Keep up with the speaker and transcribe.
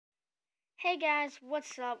Hey guys,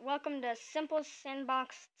 what's up? Welcome to Simple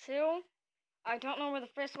Sandbox 2. I don't know where the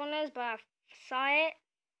first one is, but I saw it.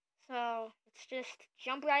 So let's just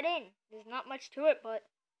jump right in. There's not much to it, but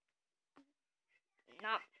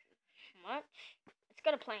not much. Let's go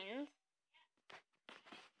to planes.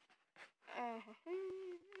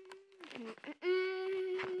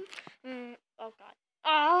 Oh god.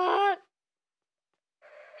 Ah!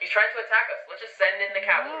 He's trying to attack us. Let's just send in the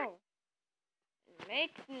cavalry. No.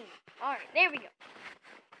 Make me. Alright, there we go.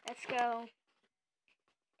 Let's go.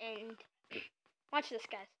 And watch this,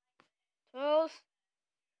 guys. Tools.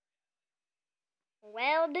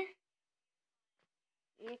 Weld.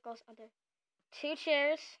 Vehicles under 2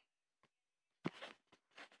 chairs.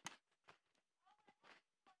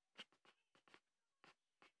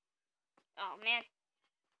 Oh man.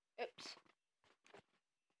 Oops.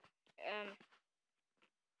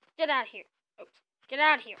 Get out of here. Oops. Get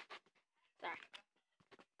out of here. Sorry.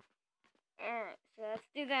 Alright, so let's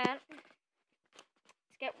do that.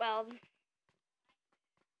 Let's get weld.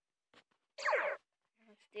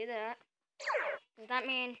 Let's do that. Does that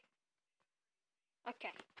mean... Okay,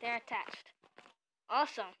 they're attached.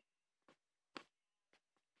 Also,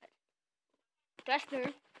 press through.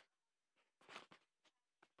 Let's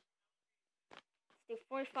do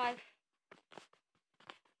 45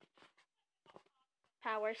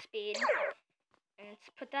 power speed. And let's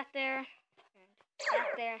put that there. And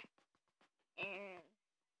that there. And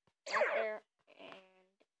that there. And...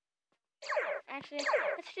 Actually,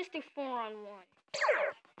 let's just do 4 on 1.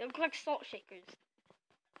 They look like salt shakers.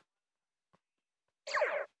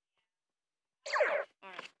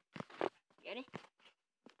 Alright. Ready?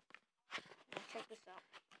 Let's check this out.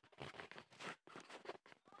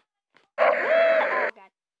 Oh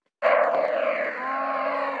god.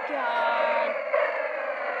 Oh god.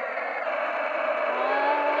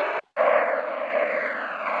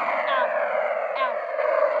 Ow. Ow.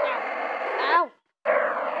 Ow. Ow.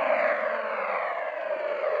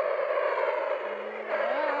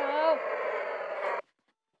 No.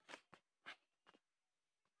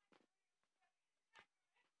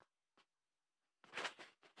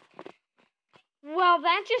 Well,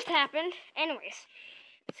 that just happened. Anyways,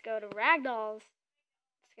 let's go to Ragdolls.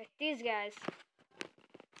 Let's get these guys.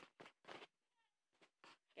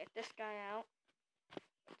 Get this guy out.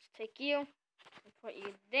 Let's take you and put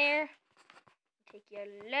you there. Take your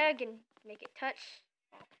leg and make it touch.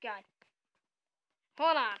 Oh, God.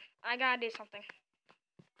 Hold on. I gotta do something.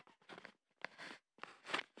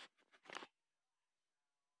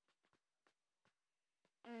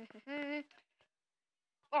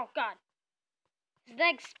 Oh, God. His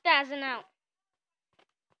leg's spazzing out.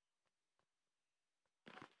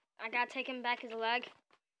 I gotta take him back his leg.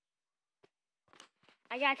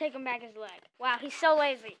 I gotta take him back his leg. Wow, he's so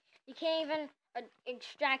lazy. He can't even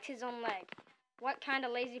extract his own leg. What kind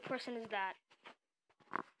of lazy person is that?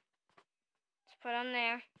 Let's put him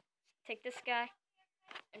there. Take this guy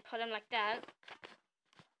and put him like that.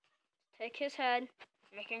 Take his head.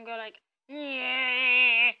 Make him go like...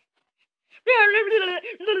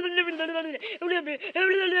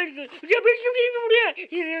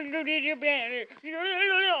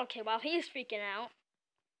 Okay, while he's freaking out,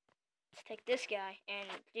 let's take this guy and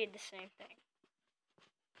do the same thing.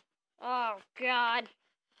 Oh, God.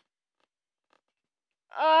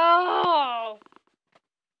 Oh!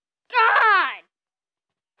 God!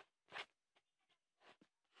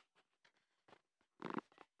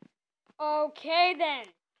 Okay, then.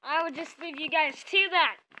 I will just leave you guys to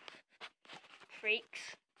that.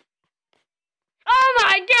 Freaks. Oh,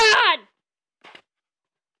 my God!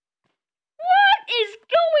 What is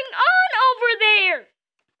going on over there?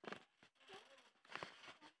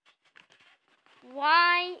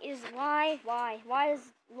 Why is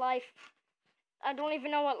life... I don't even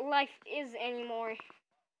know what life is anymore.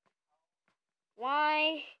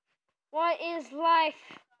 Why? What is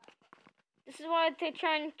life? This is what they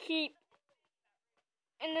try and keep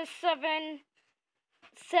in the 7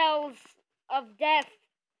 cells of death.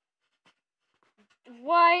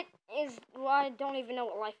 Well, I don't even know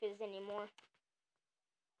what life is anymore.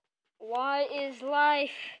 What is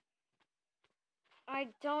life? I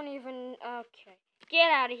don't even... Okay.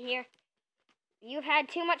 Get out of here. You've had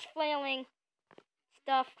too much flailing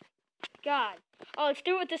stuff. God. Oh, let's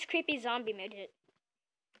do it with this creepy zombie midget.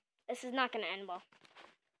 This is not going to end well.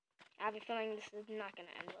 I have a feeling this is not going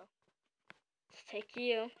to end well. Let's take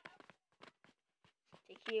you.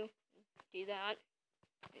 Take you. Do that.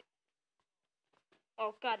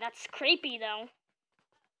 Oh, God, that's creepy, though.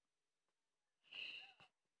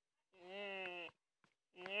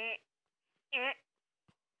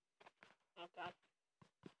 Oh, God.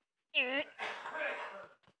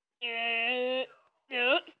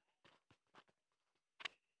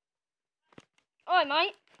 I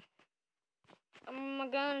might.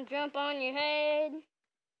 I'm gonna jump on your head.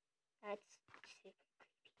 That's super creepy.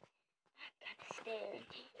 I'm gonna stare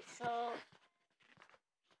into your soul.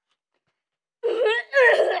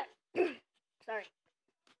 Sorry.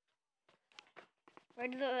 Where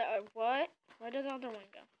did the what? Where did the other one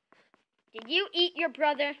go? Did you eat your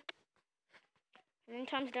brother? How many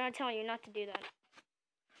times did I tell you not to do that?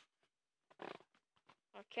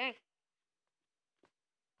 Okay.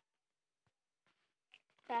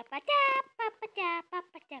 Oh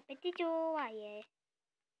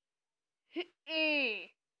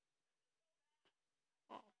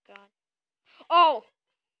God. Oh.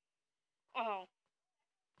 Oh.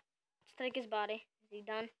 Let's take his body. Is he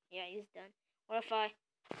done? Yeah, he's done. What if I?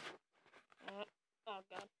 Oh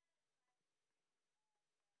God.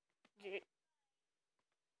 Dude.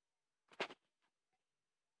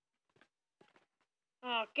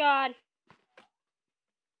 Oh God.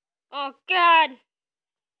 Oh God.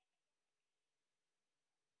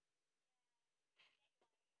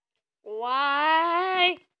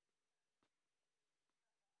 Why?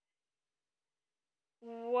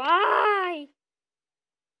 Why?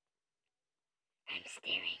 I'm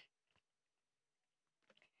staring.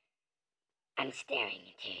 I'm staring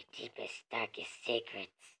into your deepest, darkest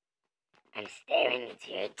secrets. I'm staring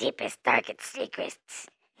into your deepest, darkest secrets.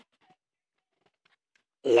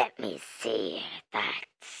 Let me see your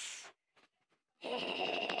thoughts.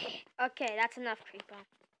 Okay, that's enough, Creepo.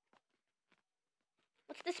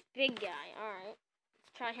 What's this big guy? Alright,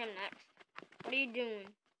 let's try him next. What are you doing?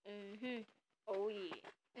 Oh, yeah.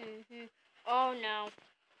 Oh, no.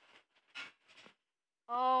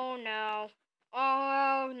 Oh, no.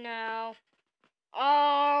 Oh, no.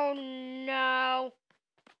 Oh, no.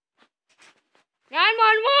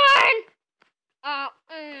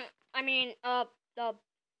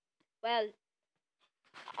 911!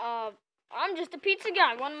 I'm just a pizza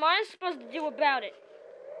guy. What am I supposed to do about it?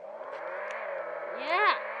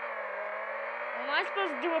 Yeah. What am I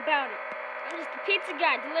supposed to do about it? I'm just a pizza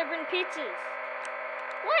guy delivering pizzas.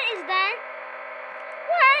 What is that?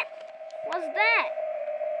 What was that?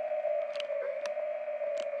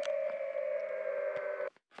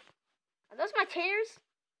 Are those my chairs?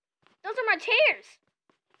 Those are my chairs.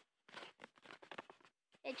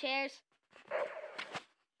 Hey, chairs.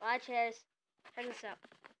 Bye, chairs. Check this out.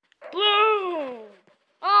 Boom!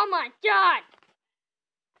 Oh my God!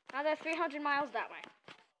 Now they're 300 miles that way.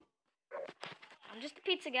 I'm just a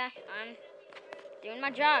pizza guy. I'm doing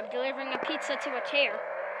my job, delivering a pizza to a chair.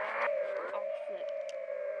 Oh, flip.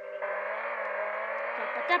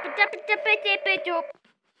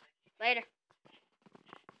 Later.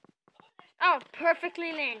 Oh,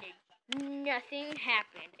 perfectly landed. Nothing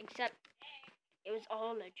happened, except it was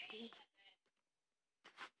all a dream.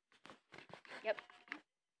 Yep.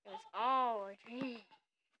 It was all a dream.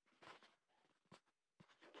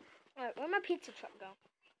 Alright, where'd my pizza truck go?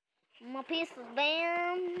 My pizza's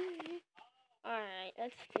down. Alright,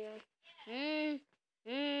 let's do it.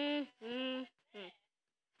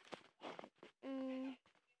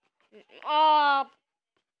 Oh,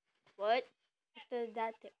 what? What did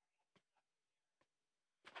that do?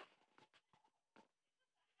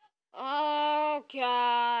 Oh,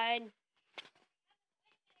 God.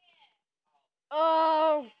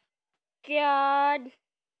 Oh, God.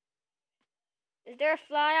 Is there a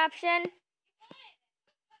fly option?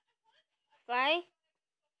 Fly?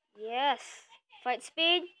 Yes. Fight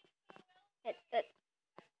speed?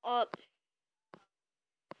 Up.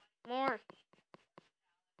 More.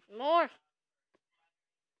 More.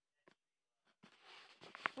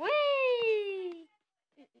 Whee!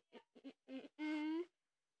 This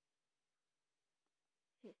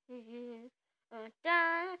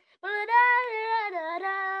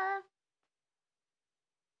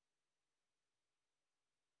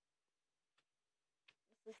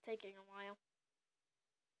is taking a while.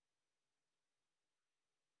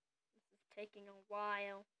 This is taking a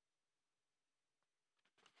while.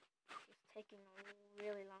 This is taking a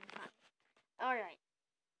really long time. Alright.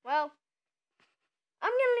 Well,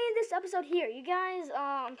 I'm gonna leave this episode here. You guys,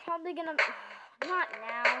 I'm probably gonna... Not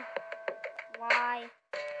now. Why?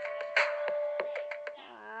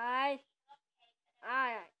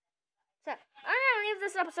 Alright. So, I'm gonna leave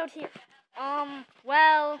this episode here.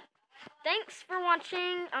 Well, thanks for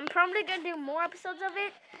watching. I'm probably gonna do more episodes of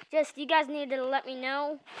it. Just, you guys need to let me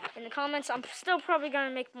know in the comments. I'm still probably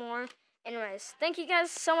gonna make more. Anyways, thank you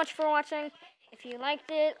guys so much for watching. If you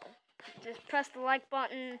liked it, just press the like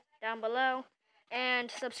button down below.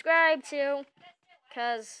 And subscribe too,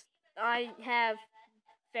 because I have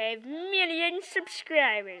 5 million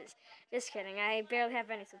subscribers. Just kidding, I barely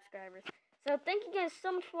have any subscribers. So thank you guys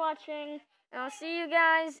so much for watching, and I'll see you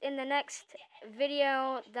guys in the next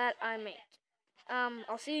video that I make.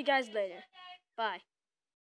 I'll see you guys later. Bye.